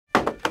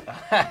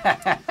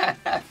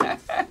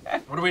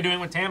What are we doing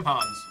with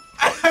tampons?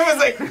 I was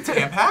like,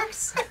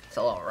 Tampax? It's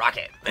a little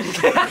rocket.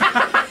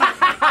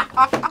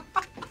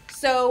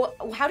 So,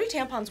 how do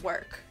tampons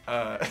work?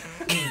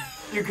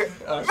 You could.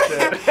 Oh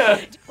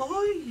shit.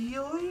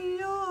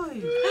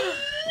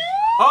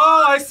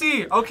 Oh, I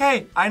see.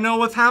 Okay, I know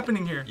what's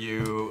happening here.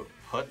 You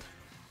put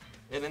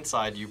it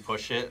inside, you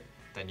push it,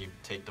 then you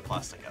take the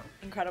plastic out.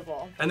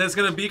 Incredible. And it's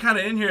gonna be kind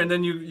of in here, and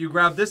then you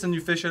grab this and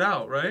you fish it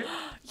out, right?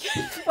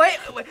 Wait,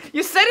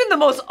 you said it in the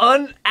most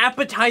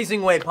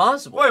unappetizing way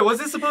possible. Wait, was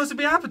this supposed to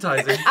be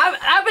appetizing?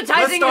 Let's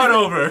Appetizing start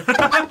over.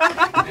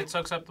 It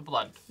soaks up the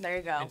blood. There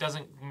you go. It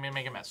doesn't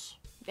make a mess.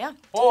 Yeah.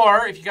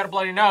 Or if you got a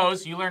bloody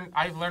nose,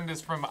 I've learned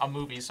this from a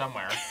movie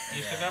somewhere.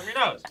 You stick it up your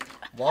nose.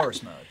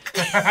 Walrus mode.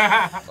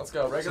 Let's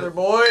go, regular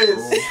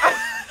boys.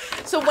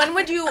 So why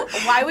would you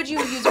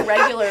use a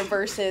regular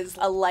versus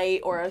a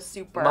light or a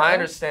super? My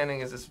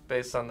understanding is it's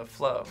based on the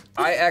flow.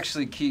 I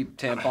actually keep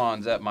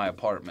tampons at my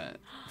apartment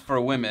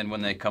for women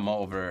when they come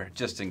over,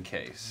 just in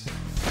case.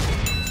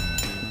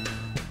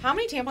 How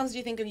many tampons do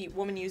you think a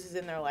woman uses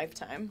in their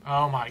lifetime?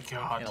 Oh my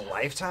god. In a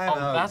lifetime?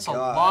 Oh, that's a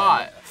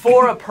lot.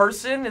 For a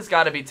person, it's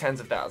got to be tens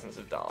of thousands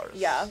of dollars.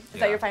 Yeah.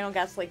 Is that your final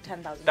guess? Like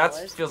 $10,000? That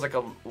feels like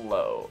a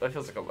low. That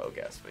feels like a low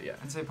guess, but yeah.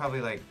 I'd say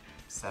probably like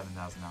 $7,000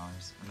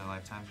 in their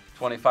lifetime.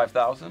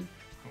 25,000.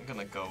 I'm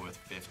gonna go with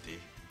 50.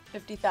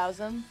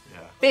 50,000.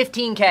 Yeah.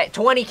 15K,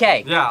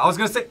 20K. Yeah, I was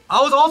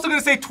also gonna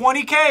say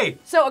 20K.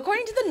 So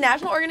according to the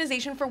National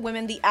Organization for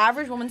Women, the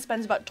average woman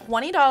spends about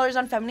 $20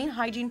 on feminine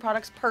hygiene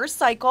products per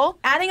cycle,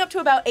 adding up to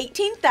about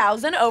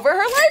 $18,000 over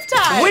her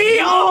lifetime.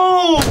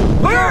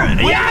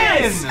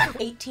 Yes!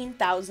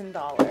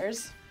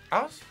 $18,000.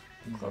 I was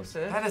close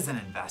in. That is an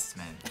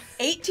investment.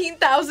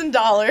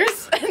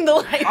 $18,000 in the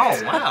lifetime.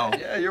 Oh, wow.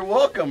 Yeah, you're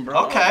welcome,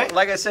 bro. Okay.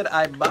 Like I said,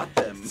 I bought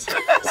them.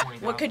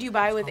 What could you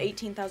buy with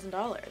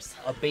 $18,000?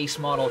 A base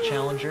model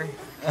Challenger.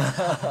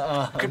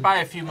 Could buy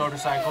a few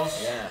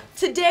motorcycles. Yeah.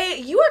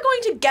 Today, you are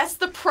going to guess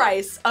the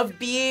price of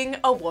being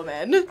a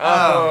woman.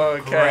 Oh,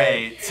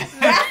 okay. Great.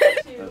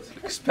 That's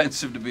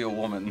expensive to be a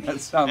woman.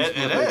 That sounds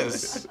It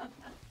is.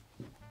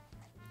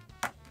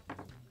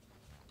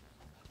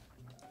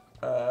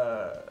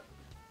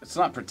 It's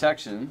not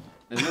protection,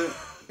 is it?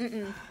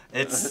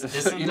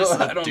 Isn't You this know,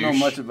 a I don't know douche?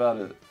 much about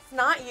it. It's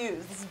not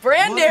used. It's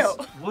brand new.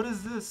 What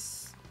is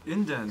this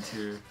indent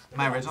here?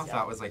 My original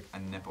thought was like a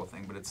nipple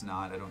thing, but it's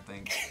not, I don't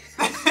think.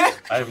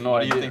 I have no What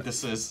do idea. you think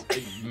this is?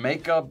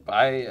 Makeup,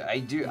 I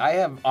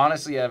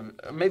honestly have,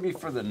 maybe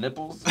for the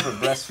nipples, for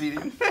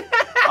breastfeeding.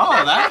 Oh,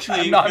 that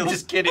actually. No, I'm feels-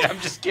 just kidding, I'm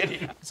just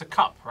kidding. It's a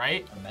cup,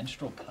 right? A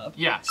menstrual cup?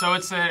 Yeah, so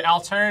it's an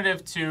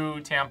alternative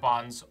to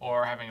tampons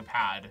or having a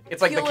pad.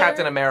 It's like the Peeler.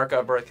 Captain America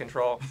of birth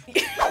control.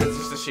 It's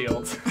just a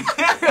shield.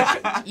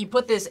 You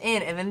put this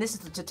in, and then this is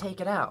to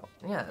take it out.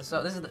 Yeah,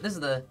 so this is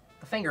the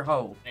finger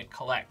hole. It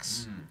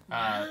collects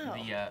Wow.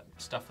 the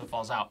stuff that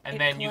falls out. And It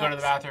then you go to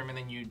the collects. bathroom and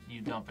then you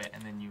dump it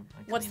and then you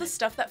like, What's the clean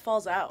stuff that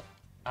falls out?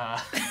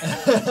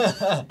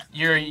 it.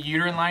 Your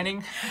uterine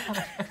lining?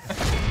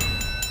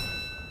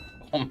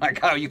 Oh my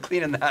God, are you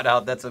cleaning that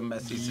out? That's a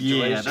messy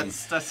situation. Yeah,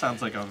 that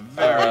sounds like a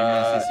very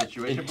messy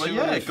situation. But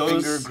yeah, it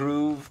goes. Finger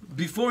groove.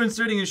 Before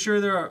inserting,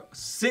 ensure there are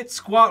sit,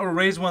 squat, or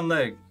raise one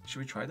leg. Should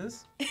we try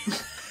this?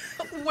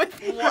 With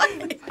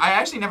what? I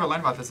actually never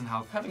learned about this in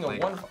health. Having a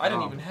like, wonderful. I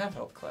didn't oh. even have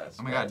health class.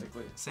 Oh my God,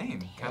 practically.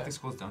 same. Catholic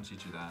schools don't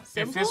teach you that.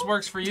 If this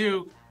works for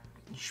you,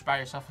 you should buy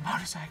yourself a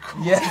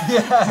motorcycle.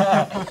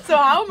 Yeah. So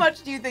how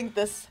much do you think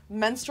this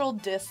menstrual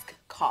disc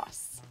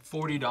costs?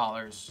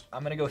 $40.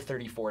 I'm gonna go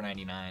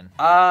 $34.99.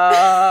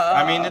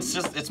 I mean,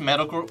 it's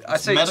medical. I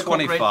say medical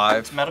 25. Grade,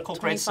 it's medical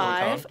grade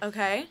 25. silicone.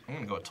 Okay. I'm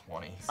gonna go with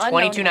 20.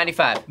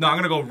 $22.95. No, I'm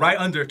gonna go right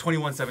under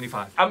 $21.75.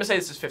 I'm gonna say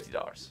this is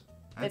 $50.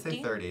 I'd say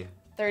 50? 30.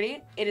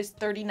 30? It is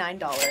 $39.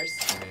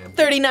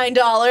 $39?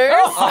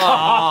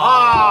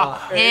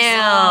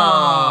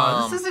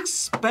 Damn. This is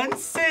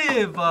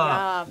expensive.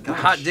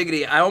 Hot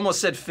diggity, I almost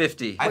said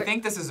 50. I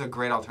think this is a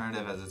great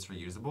alternative as it's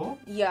reusable.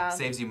 Yeah.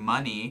 Saves you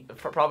money. It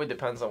probably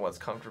depends on what's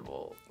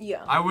comfortable.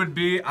 Yeah.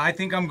 I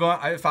think I'm going,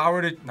 if I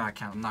were to, no, I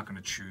can't, I'm not gonna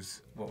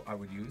choose what I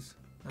would use.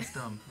 That's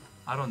dumb.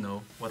 I don't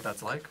know what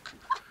that's like.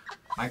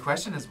 My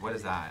question is, what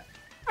is that?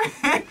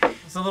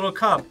 It's a little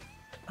cup.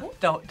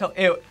 Don't,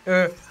 ew.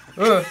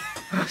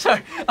 I'm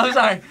sorry.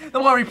 The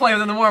more we play with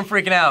them, the more I'm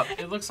freaking out.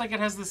 It looks like it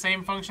has the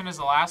same function as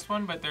the last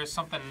one, but there's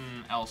something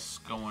else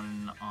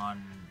going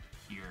on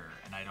here,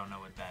 and I don't know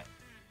what that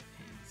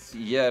is.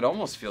 Yeah, it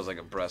almost feels like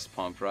a breast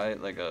pump,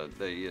 right? Like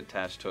that you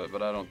attach to it,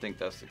 but I don't think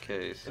that's the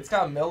case. It's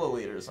got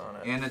milliliters on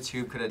it. And a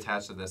tube could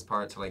attach to this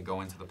part to like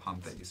go into the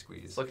pump that you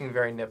squeeze. It's looking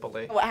very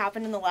nipply. What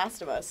happened in The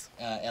Last of Us?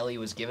 Ellie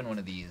was given one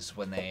of these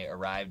when they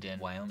arrived in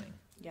Wyoming.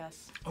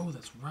 Yes. Oh,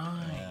 that's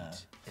right.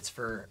 It's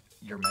for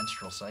your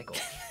menstrual cycle.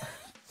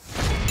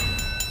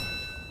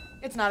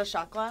 It's not a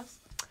shot glass?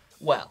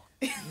 Well,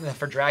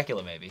 for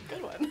Dracula maybe.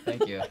 Good one.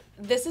 Thank you.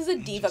 This is a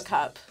Diva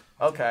Cup.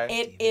 Okay.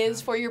 It is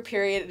for your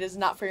period. It is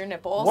not for your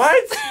nipples.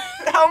 What?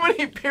 How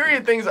many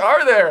period things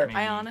are there?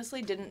 I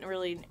honestly didn't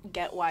really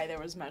get why there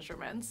was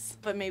measurements,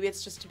 but maybe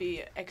it's just to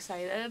be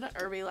excited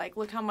or be like,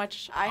 look how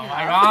much I Oh have.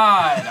 my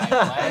god,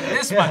 I bled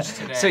this much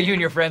today. So you and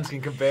your friends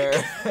can compare.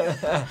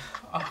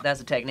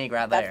 That's a technique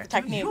right there. That's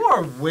the technique. You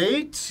are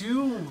way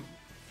too.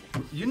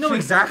 You know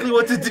exactly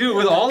what to do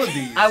with all of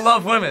these. I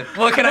love women.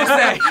 What can I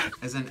say?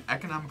 Is an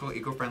economical,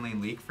 eco-friendly,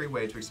 and leak-free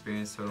way to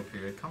experience total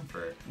period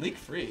comfort.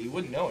 Leak-free? You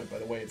wouldn't know it by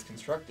the way it's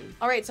constructed.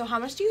 All right, so how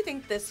much do you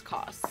think this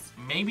costs?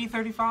 Maybe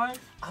 35?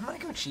 I'm gonna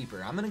go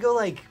cheaper. I'm gonna go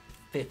like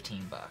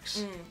 $15.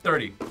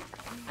 30.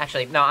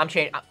 Actually, no, I'm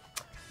changing.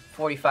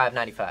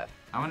 $45.95.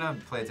 I'm gonna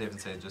play it safe and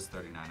say just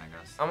 39, I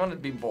guess. I'm gonna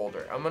be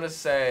bolder. I'm gonna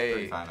say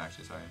 35,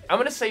 actually, sorry. I'm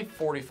gonna say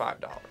 $45.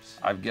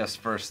 I've guessed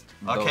first.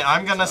 Okay, both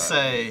I'm gonna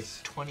sides.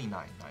 say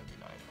 $29.99.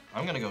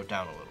 I'm gonna go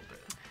down a little bit.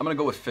 I'm gonna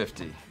go with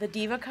 50. The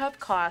Diva Cup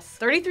costs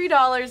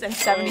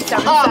 $33.77.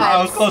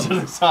 I was closer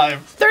this time.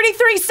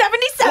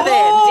 $33.77.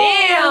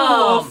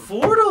 Damn!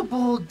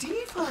 Affordable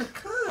Diva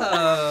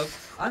Cup.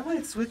 I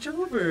might switch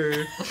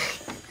over.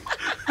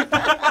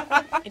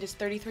 It is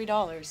 $33.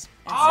 Oh,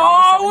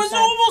 I was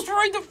almost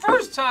right the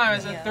first time. I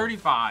said Yeah.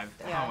 35.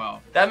 Yeah. Oh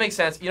well. That makes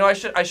sense. You know, I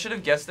should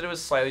have guessed that it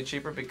was slightly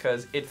cheaper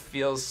because it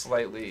feels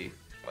slightly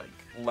like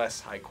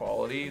less high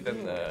quality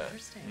than the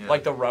Interesting. Yeah.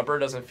 like the rubber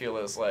doesn't feel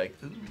as like.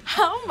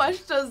 How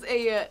much does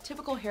a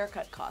typical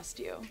haircut cost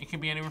you? It can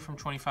be anywhere from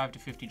 $25 to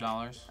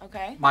 $50.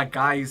 Okay. My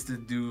guy used to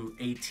do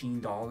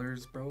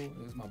 $18, bro. It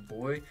was my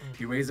boy.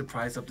 He raised the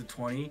price up to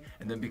 20,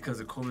 and then because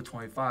of COVID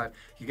 25,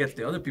 he gets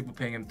the other people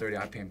paying him 30.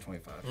 I pay him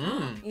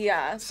 25.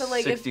 Yeah. So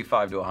like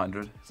 65 to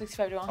 100. if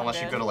 65 to 100.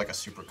 Unless you go to like a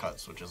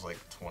Supercuts, which is like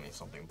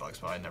 20-something bucks,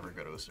 but I never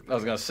go to a Supercuts. I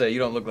was gonna say you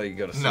don't look like you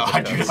go to. No, I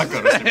do not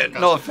go to Supercuts.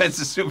 No offense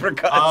to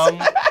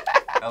Supercuts.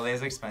 LA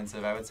is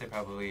expensive. I would say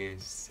probably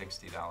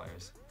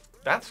 $60.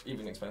 That's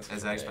even expensive. Is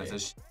for that me.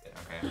 expensive?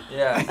 Okay.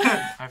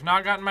 Yeah. I've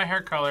not gotten my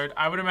hair colored.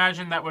 I would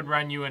imagine that would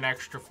run you an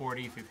extra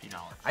 $40, $50.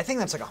 I think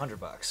that's like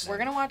 $100. We're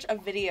gonna watch a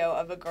video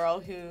of a girl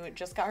who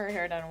just got her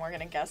hair done, and we're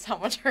gonna guess how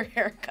much her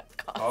haircut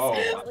costs. Oh.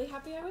 I'm really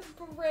happy I was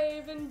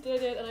brave and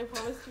did it, and I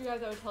promised you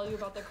guys I would tell you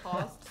about the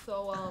cost.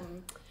 So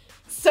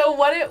So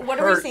what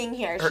are we seeing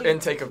here? Her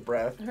intake of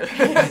breath.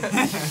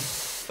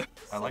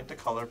 I like the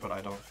color, but I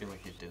don't feel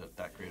like he did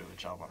that great of a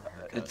job on her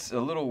haircut. It's a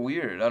little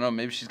weird. I don't know.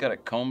 Maybe she's got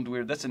it combed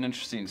weird. That's an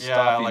interesting yeah,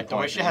 stopping like the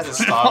way point. she has it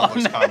styled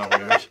looks kind of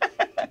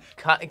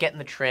weird. Getting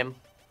the trim.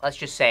 Let's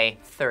just say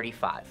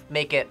 35.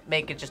 Make it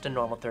just a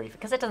normal 30,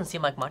 because that doesn't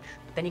seem like much.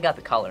 But then you got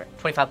the color.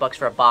 25 bucks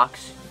for a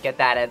box. Get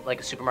that at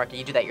like a supermarket.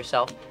 You do that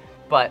yourself.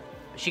 But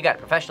she got it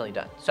professionally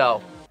done.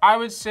 So I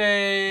would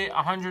say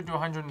 $100 to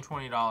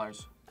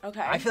 $120. Okay.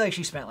 I feel like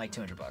she spent like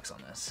 $200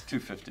 on this.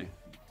 250.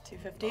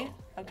 $250.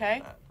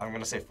 Okay. I'm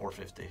gonna say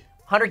 $450.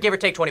 100, give or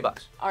take 20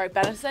 bucks. All right,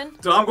 Benison.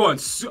 So I'm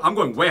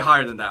going way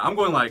higher than that. I'm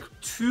going like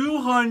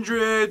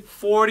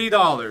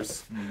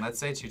 $240. Let's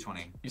say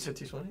 220. You said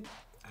 220?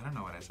 I don't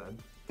know what I said.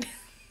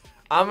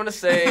 I'm gonna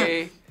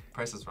say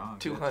Price is wrong.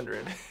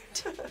 200.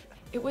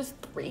 it was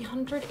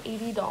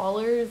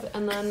 $380,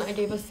 and then I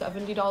gave a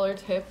 $70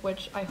 tip,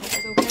 which I hope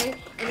is okay.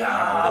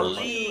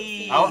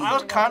 Golly. I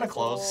was kind of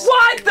close.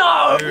 What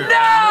the? Maybe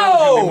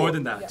No! more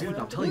than that. Dude,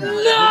 I'm telling you.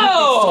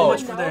 No! So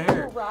much for their Now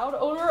hair. the proud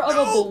owner of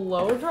a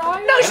blow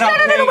dryer. No,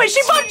 wait,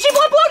 she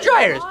bought blow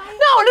dryers.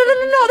 No,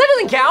 that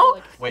doesn't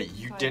count. Wait,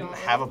 you didn't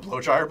have a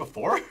blow dryer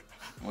before?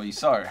 Well, you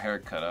saw her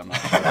haircut. I'm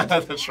not.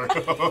 That's true.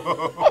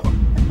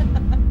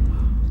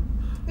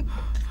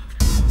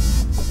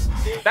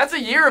 That's a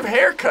year of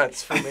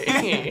haircuts for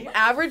me.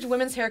 Average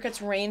women's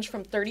haircuts range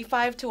from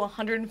 $35 to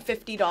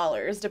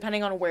 $150,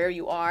 depending on where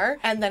you are,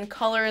 and then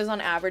color is on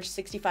average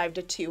 $65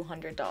 to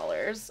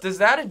 $200. Does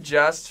that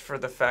adjust for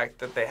the fact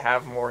that they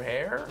have more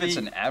hair? It's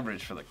an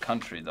average for the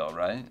country, though,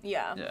 right?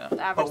 Yeah. Yeah.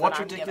 The average But what's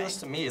that I'm ridiculous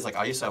giving. to me is like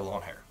I used to have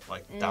long hair,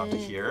 like down to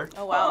here,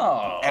 Oh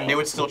wow. and they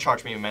would still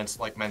charge me men's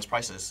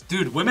prices.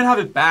 Dude, women have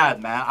it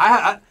bad,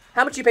 man.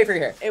 How much you pay for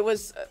your hair? It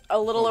was a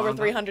little over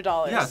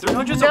 $300. Yeah,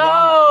 300 is No!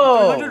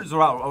 around. 300 is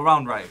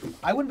around right.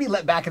 I wouldn't be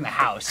let back in the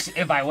house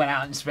if I went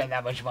out and spent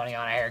that much money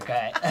on a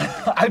haircut.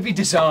 I'd be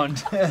disowned.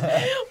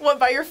 What,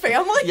 by your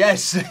family?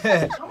 Yes.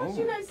 How much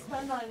do you guys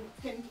spend on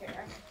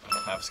skincare? I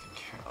don't have skincare.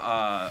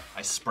 Uh,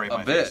 I spray a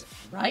my bit.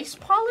 face. Rice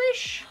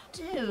polish?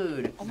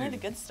 Dude. Only the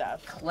good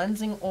stuff.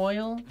 Cleansing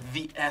oil?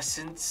 The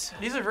essence.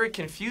 These are very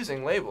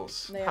confusing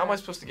labels. They How am I are.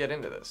 supposed to get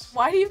into this?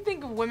 Why do you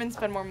think women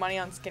spend more money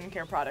on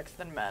skincare products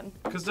than men?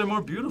 Because they're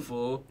more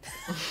beautiful.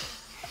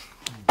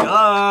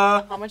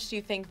 Duh. How much do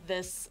you think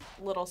this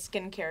little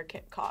skincare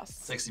kit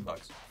costs? $60.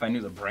 If I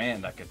knew the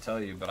brand, I could tell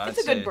you, but I'd It's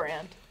a say good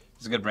brand.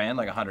 It's a good brand,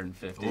 like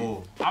 150.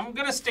 Ooh. I'm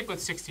gonna stick with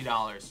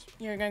 $60.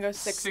 You're gonna go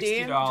 60.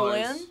 $60.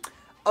 Julian?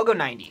 I'll go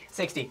 90.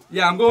 60.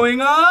 Yeah, I'm going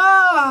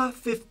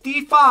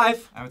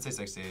 55. I would say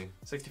 60.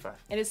 65.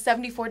 It is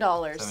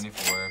 $74.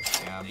 74.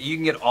 Yeah. You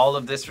can get all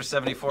of this for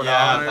 $74.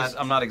 Yeah, that-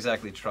 I'm not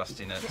exactly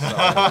trusting it. So.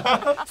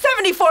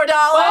 $74!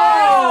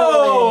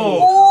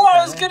 Oh,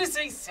 I was gonna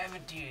say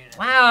 17.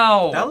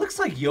 Wow. That looks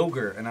like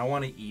yogurt, and I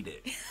want to eat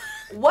it.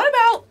 What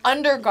about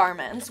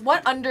undergarments?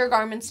 What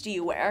undergarments do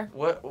you wear?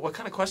 What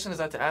kind of question is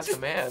that to ask a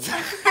man?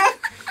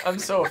 I'm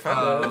so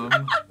offended.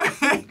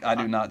 I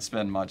do not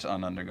spend much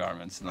on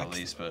undergarments in the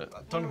least,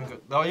 but Don't even go.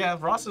 Oh yeah,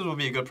 Ross's would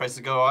be a good place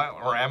to go,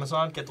 or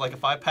Amazon. Get like a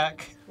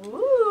 5-pack.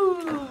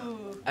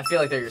 Ooh. I feel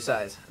like they're your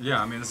size.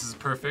 Yeah, I mean, this is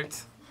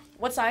perfect.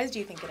 What size do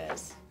you think it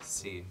is?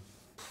 C.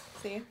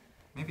 See?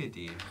 Maybe a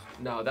D.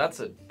 No, that's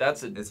a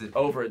Is it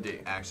over a D.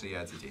 Actually,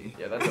 yeah, it's a D.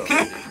 Yeah, that's over a D.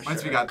 For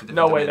Once sure. we got the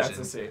No way, dimensions.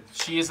 that's a C.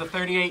 She is a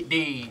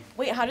 38D.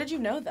 Wait, how did you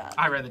know that?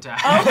 I read the tag.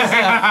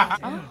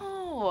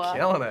 Oh.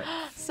 Killing it.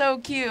 So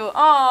cute.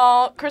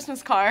 Oh,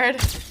 Christmas card.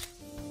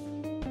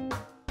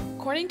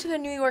 According to the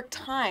New York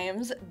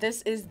Times,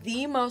 this is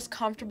the most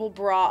comfortable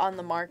bra on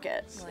the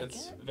market.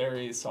 It's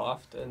very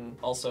soft and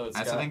also it's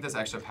I still got... think there's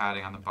extra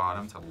padding on the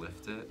bottom to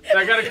lift it.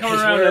 I gotta come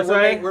around this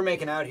way. We're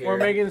making out here. We're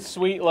making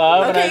sweet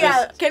love. Okay,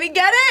 yeah. Can you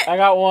get it? I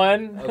got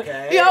one.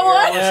 Okay. You got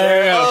one?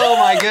 There we go. oh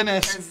my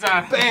goodness! It's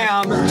done.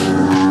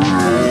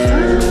 Bam!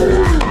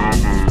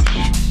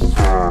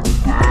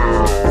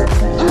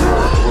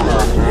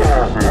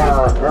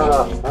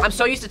 I'm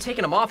so used to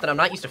taking them off that I'm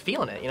not used to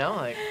feeling it, you know?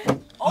 Like,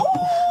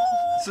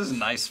 This is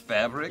nice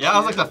fabric. Yeah, I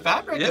was like, the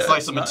fabric Yeah, is like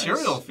it's the nice.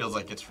 material feels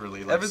like it's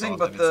really like Everything soft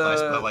but and it's nice,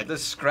 the- but like the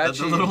scratchy-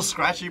 the little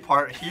scratchy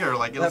part here,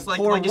 like it That looks like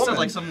poor you said, woman.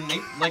 like some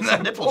like That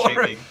some nipple poor-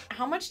 shaping.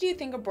 How much do you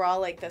think a bra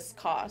like this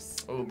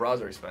costs? Ooh,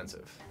 bras are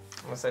expensive.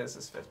 I'm gonna say this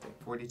is 50.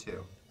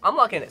 42. I'm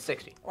locking at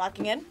 60.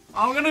 Locking in?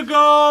 I'm gonna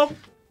go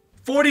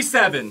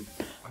 47.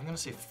 I'm gonna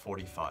say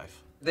 45.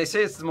 They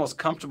say it's the most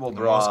comfortable The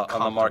bra most on the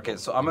comfortable. market,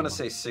 so I'm gonna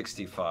say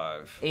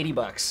 65.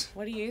 $80.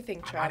 What do you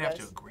think, I might have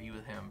Travis? to agree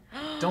with him.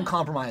 Don't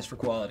compromise for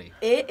quality.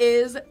 It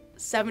is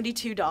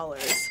 $72.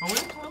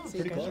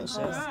 Pretty close.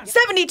 Yeah.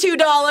 $72.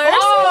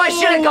 Oh, I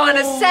should have gone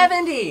to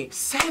 70.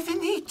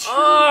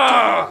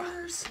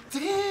 $72.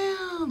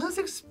 Damn, that's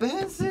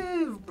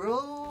expensive,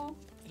 bro.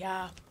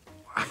 Yeah.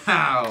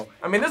 Wow.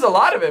 I mean, there's a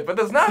lot of it, but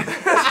there's not,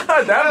 there's not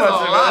that That's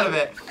much a lot of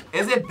it.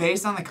 Is it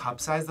based on the cup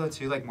size though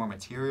too? Like more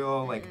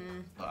material? Like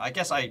I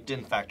guess I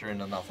didn't factor in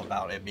enough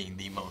about it being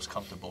the most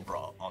comfortable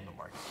bra on the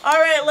market. All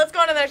right, let's go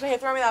on to the next one. Hey,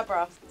 throw me that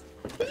bra.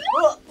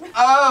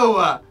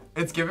 oh,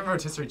 it's giving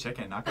rotisserie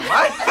chicken. Not gonna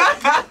lie.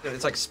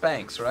 It's like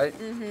Spanx, right?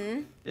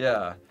 Mm-hmm.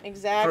 Yeah.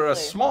 Exactly. For a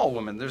small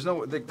woman, there's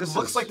no. This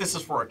Looks is, like this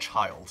is for a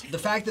child. The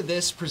fact that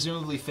this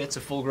presumably fits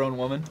a full-grown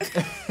woman.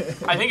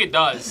 I think it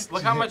does.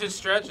 Look how much it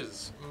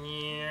stretches.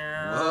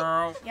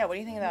 Yeah, what do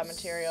you think of that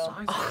material?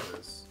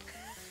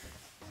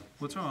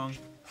 What's wrong?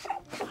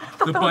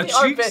 The The butt butt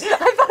armpit. cheeks? I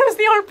thought it was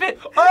the armpit.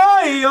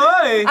 Oi,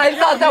 oi! I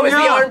thought that was the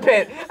No.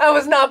 armpit. I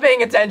was not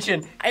paying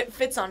attention. It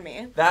fits on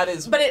me. That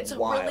is But it's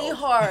wild. really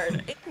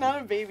hard. It's not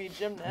a baby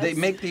gymnast. They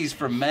make these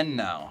for men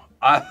now.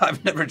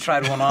 I've never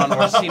tried one on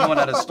or seen one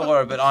at a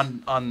store, but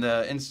on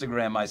the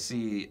Instagram I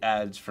see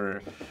ads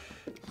for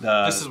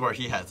the. This is where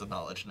he has the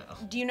knowledge now.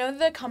 Do you know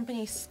the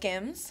company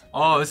Skims?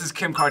 Oh, this is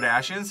Kim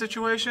Kardashian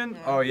situation?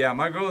 Oh yeah,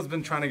 my girl has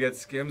been trying to get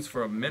Skims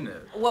for a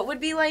minute. What would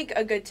be like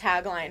a good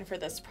tagline for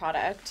this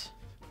product?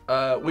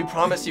 We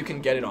promise you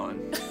can get it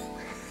on.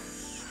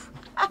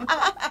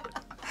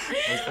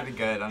 That's pretty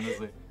good,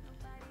 honestly.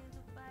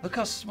 Look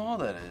how small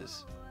that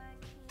is.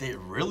 It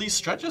really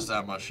stretches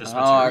that much, this Oh,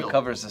 material. it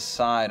covers the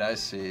side. I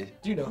see.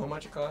 Do you know how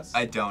much it costs?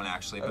 I don't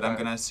actually, but I'm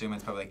Okay. gonna assume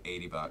it's probably like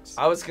 $80.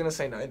 I was gonna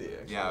say 90.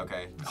 Actually. Yeah,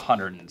 okay.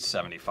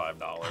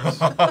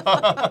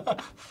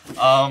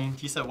 $175.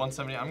 He said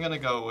 170. I'm gonna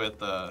go with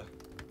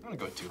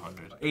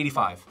 200.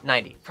 85.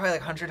 90. Probably like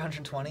 100,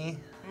 120.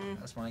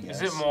 That's my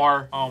guess. Is it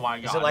more? Oh my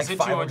god. Is it like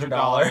 $200?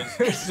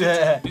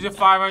 $500? Is it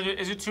 500?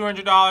 Is it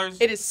 $200?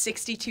 It is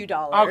 $62. Okay.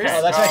 Oh,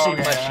 that's actually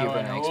Okay, much that cheaper one.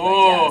 than I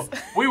Oh,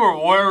 expected. we were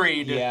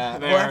worried. Yeah.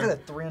 There. Well, after the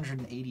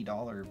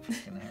 $380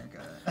 fucking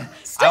haircut.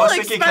 Still I was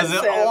thinking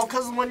expensive.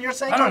 because when you're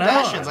saying I don't know.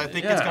 Kardashians, I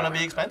think it's Yeah. gonna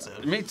be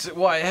expensive. Me too.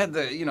 Well, I had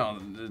the,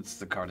 it's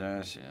the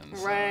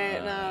Kardashians.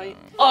 Right, no.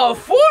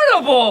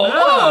 Affordable!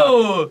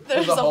 Whoa!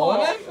 There's There's a hole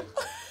in it?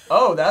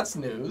 Oh, that's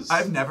news.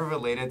 I've never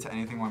related to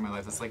anything more in my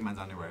life. It's like men's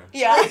underwear.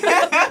 Yeah.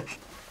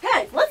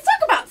 Hey, let's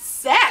talk about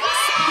sex.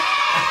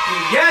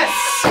 Yes!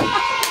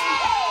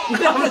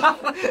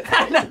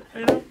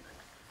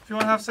 If you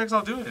want to have sex,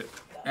 I'll do it.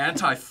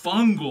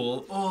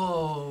 Antifungal.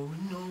 Oh,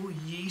 no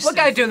yeast. What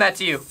guy doing that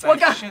to you? What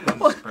guy?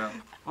 infections, bro.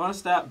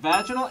 What's that?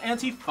 Vaginal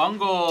antifungal.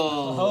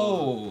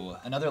 Oh,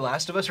 another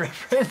Last of Us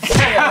reference?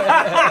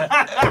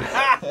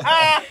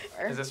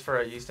 Is this for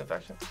a yeast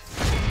infection?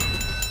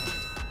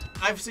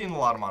 I've seen a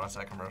lot of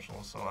Monostat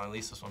commercials, so at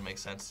least this one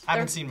makes sense. I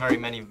haven't seen very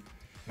many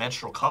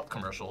menstrual cup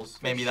commercials.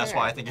 Maybe that's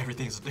why I think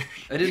everything's a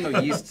douche. I didn't know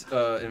yeast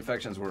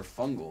infections were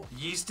fungal.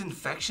 Yeast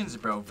infections,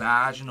 bro.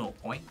 Vaginal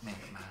ointment,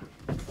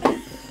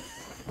 man.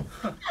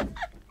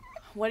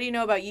 What do you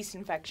know about yeast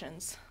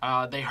infections?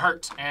 They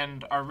hurt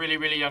and are really,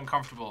 really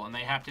uncomfortable, and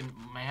may happen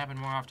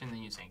more often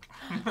than you think.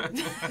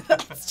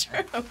 That's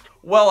true.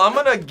 Well, I'm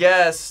gonna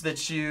guess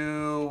that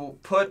you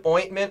put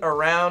ointment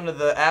around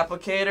the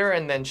applicator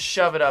and then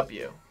shove it up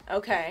you,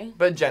 Okay.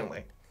 but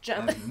gently.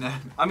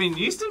 I mean,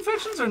 yeast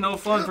infections are no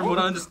fun from what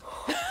I understand.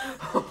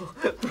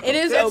 It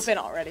is open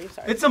already.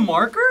 Sorry. It's a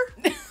marker?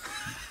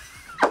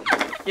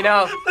 You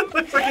know,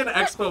 It's like an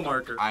expo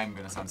marker. I'm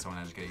gonna sound so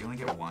uneducated. You only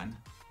get one.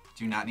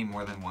 Do you not need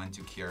more than one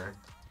to cure?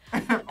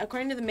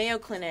 According to the Mayo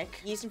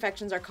Clinic, yeast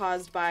infections are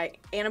caused by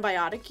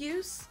antibiotic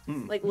use.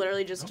 Like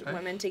literally just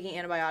women taking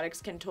antibiotics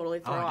can totally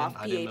throw off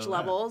I didn't pH know that.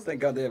 levels. Thank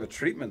God they have a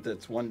treatment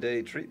that's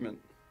one-day treatment.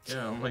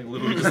 Yeah, I'm like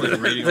literally just like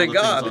reading all Thank the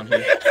God. things on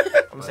here.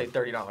 I'm gonna say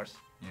 $30.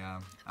 Yeah.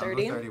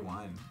 30? I'll go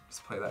 31.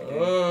 Just play that game.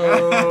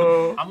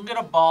 Oh. I'm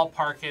gonna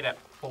ballpark it at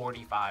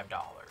 $45.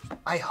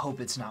 I hope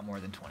it's not more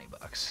than 20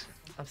 bucks.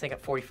 I'm thinking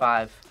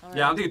 45.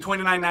 Yeah, I'm thinking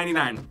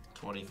 $29.99.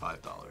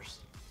 $25.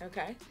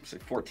 Okay. Say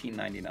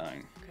 $14.99.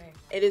 Okay.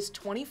 It is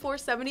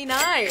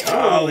 $24.79.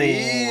 Oh,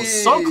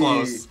 so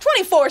close.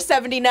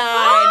 $24.79.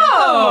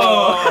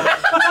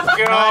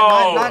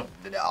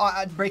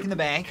 Not breaking the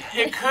bank.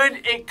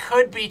 It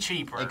could be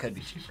cheaper. It could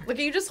be cheaper. Look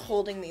at you just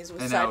holding these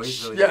with I such. know,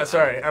 he's really Yeah, good.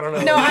 sorry, I don't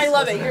know. No, I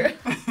love it. You're...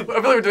 I feel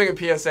like we're doing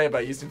a PSA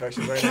about yeast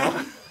infections right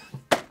now.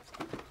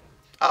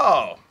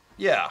 Oh,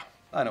 yeah.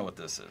 I know what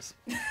this is.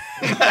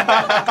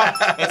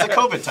 It's a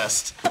COVID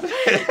test.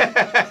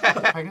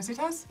 Pregnancy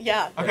test?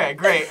 Yeah. Okay,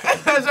 great.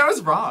 I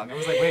was wrong. I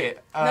was like, wait.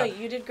 No,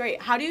 you did great.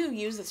 How do you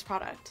use this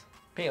product?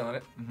 Pee on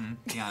it.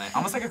 Be on it.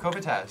 Almost like a COVID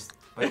test,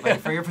 but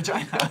like for your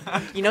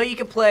vagina. You know, you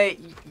can play.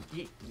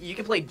 You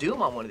can play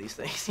Doom on one of these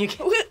things. You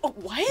can,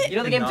 What? you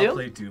know the Did game not Doom?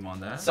 play Doom on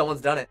that. Someone's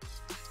done it.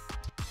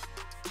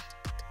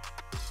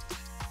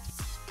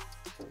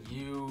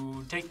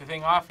 You take the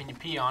thing off and you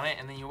pee on it,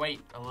 and then you wait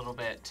a little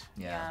bit.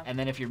 Yeah. And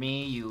then if you're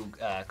me, you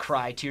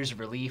cry tears of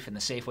relief in the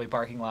Safeway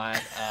parking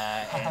lot,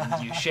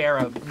 and you share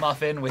a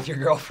muffin with your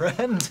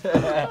girlfriend.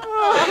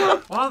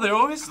 Wow, they're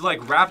always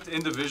like wrapped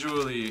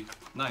individually.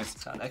 Nice.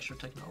 It's got extra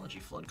technology,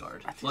 flood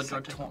guard. Like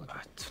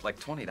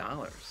 $20.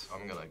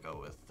 I'm gonna go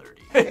with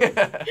 30.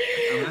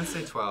 I'm gonna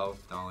say $12.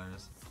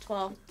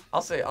 12.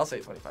 I'll say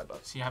 $25.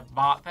 So you have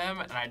bought them,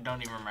 and I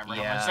don't even remember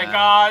how Yeah. much they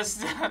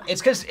cost.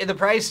 It's because the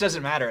price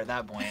doesn't matter at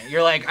that point.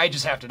 You're like, I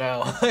just have to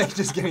know.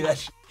 Just give me that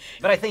shit.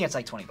 But I think it's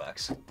like 20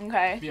 bucks.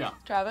 Okay. Yeah.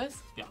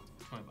 Travis? Yeah,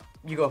 $20.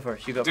 You go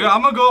first. You go Dude, first.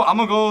 I'm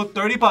gonna go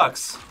 30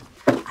 bucks.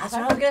 That's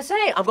what I was gonna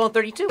say. I'm going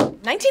 32.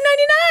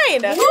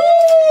 $19.99.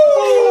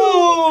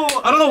 Ooh,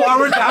 I don't know why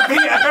we're tapping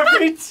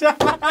every time.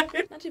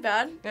 Not too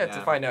bad. Yeah, Yeah.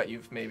 to find out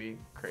you've maybe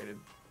created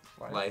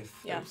Life.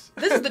 Yeah. Oops.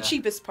 This is the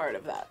cheapest part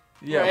of that.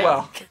 Yeah, right?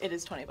 well. It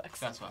is 20 bucks.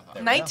 That's what I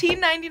thought.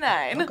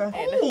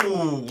 $19.99.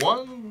 Ooh,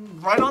 one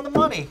right on the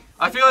money.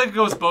 I feel like it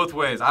goes both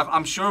ways.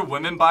 I'm sure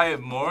women buy it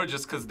more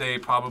just because they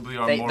probably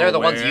are more they're the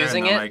ones aware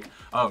using and they're it. like,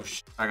 oh,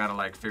 I gotta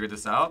like figure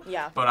this out.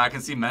 Yeah. But I can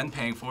see men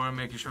paying for it,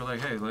 making sure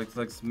like, hey,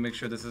 let's make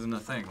sure this isn't a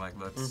thing. Like,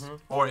 let's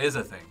or is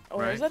a thing.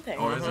 Or right? is a thing,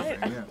 Or is a right?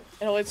 thing. Yeah.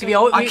 It always See, we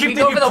go I keep for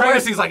thinking the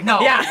worst. pregnancy's like no.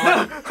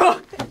 Yeah.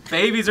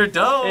 Babies are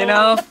dope. You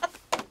know.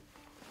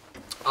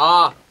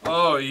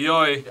 Oh,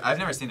 yoy. I've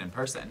never seen it in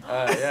person.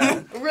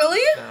 Yeah. Really?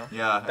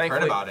 Yeah, I've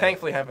heard about it.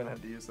 Thankfully, haven't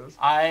had to use this.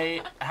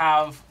 I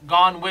have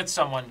gone with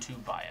someone to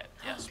buy it.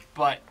 Yes,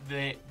 but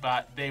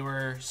they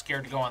were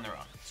scared to go on their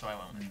own, so I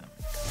went with them.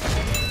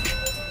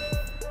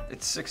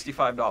 It's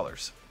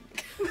 $65.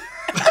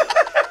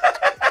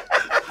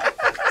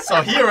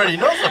 So he already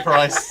knows the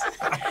price.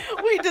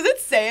 Wait, does it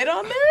say it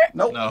on there?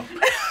 Nope. No.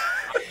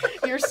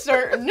 You're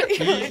certain?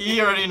 He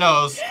already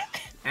knows.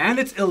 And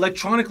it's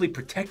electronically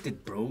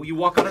protected, bro. You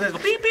walk out of there,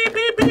 beep, beep,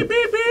 beep, beep,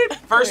 beep, beep.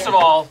 First of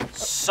all,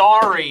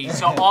 sorry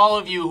to all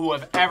of you who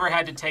have ever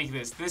had to take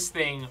this. This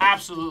thing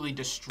absolutely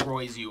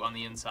destroys you on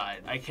the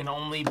inside. I can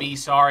only be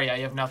sorry. I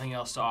have nothing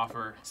else to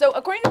offer. So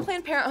according to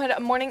Planned Parenthood, a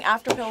morning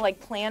after pill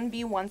like Plan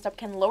B One Step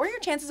can lower your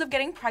chances of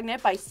getting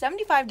pregnant by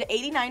 75 to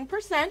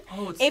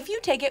 89% if you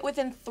take it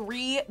within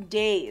 3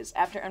 days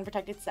after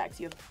unprotected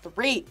sex. You have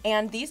 3.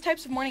 And these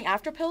types of morning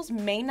after pills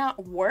may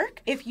not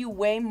work if you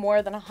weigh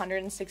more than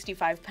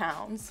 165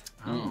 pounds.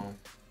 Oh.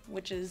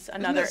 Which is Isn't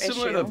another that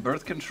similar issue. to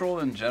birth control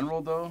in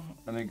general, though?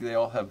 I think they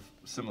all have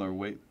similar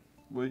weight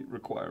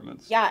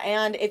requirements. Yeah,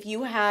 and if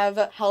you have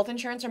health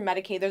insurance or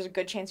Medicaid, there's a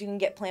good chance you can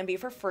get Plan B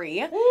for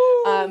free.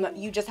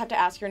 You just have to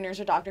ask your nurse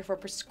or doctor for a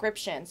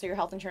prescription, so your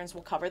health insurance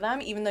will cover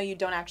them. Even though you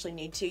don't actually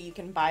need to, you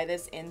can buy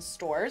this in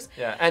stores.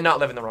 Yeah, and not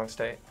live in the wrong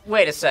state.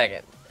 Wait a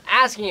second.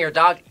 Asking your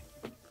doc.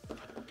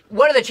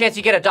 What are the chances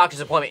you get a doctor's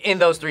appointment in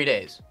those 3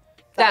 days?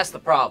 That's the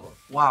problem.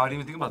 Wow, I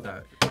didn't even think about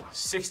that.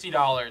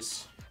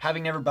 $60.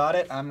 Having never bought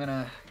it, I'm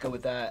gonna go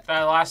with that. The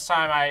last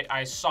time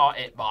I saw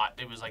it bought,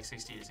 it was like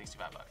 60 to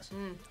 65 bucks.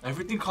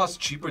 Everything costs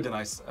cheaper than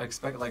I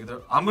expect. Like,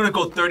 I'm gonna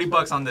go 30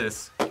 bucks on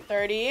this.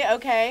 30,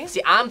 okay.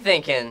 See, I'm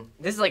thinking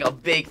this is like a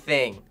big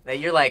thing that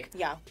you're like,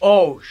 Yeah.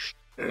 oh,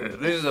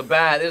 this is a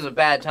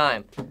bad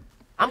time.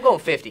 I'm going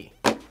 50.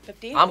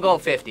 50? I'm going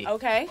 50.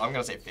 Okay. I'm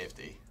gonna say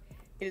 50.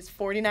 It is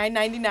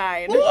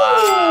 $49.99.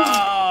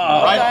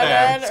 Wow! Right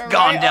there. It's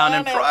gone down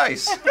in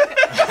price.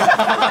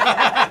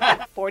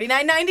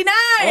 $49.99.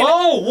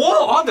 Oh,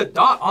 whoa! On the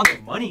dot, on the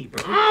money,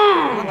 bro.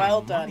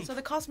 Well done. So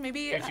the cost may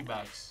be 50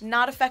 bucks.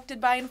 not affected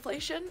by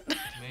inflation.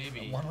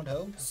 Maybe. One would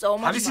hope. So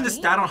much Have you seen the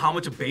money. stat on how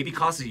much a baby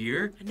costs a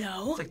year?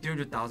 No. It's like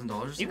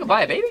 $300,000. You can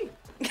buy a baby.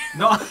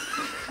 No.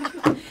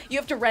 You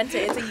have to rent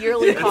it. It's a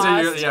yearly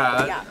cost.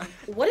 Yeah.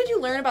 What did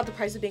you learn about the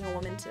price of being a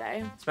woman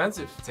today?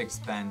 Expensive. It's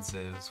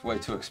expensive. It's way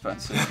too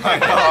expensive.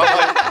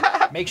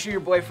 Make sure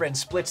your boyfriend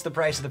splits the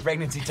price of the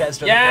pregnancy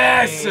test.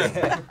 Yes!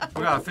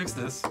 We gotta fix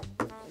this.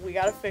 We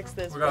gotta fix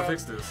this. We gotta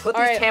fix this. Put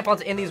All these right.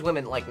 tampons in these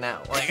women like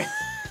now. Like,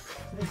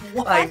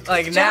 What?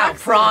 like now,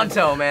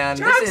 pronto, man.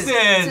 This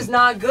is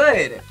not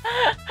good.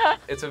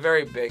 It's a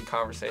very big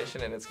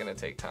conversation and it's gonna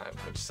take time,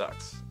 which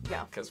sucks.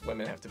 Yeah. Because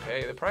women have to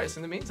pay the price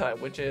in the meantime,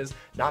 which is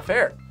not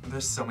fair.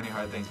 There's so many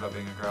hard things about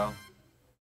being a girl.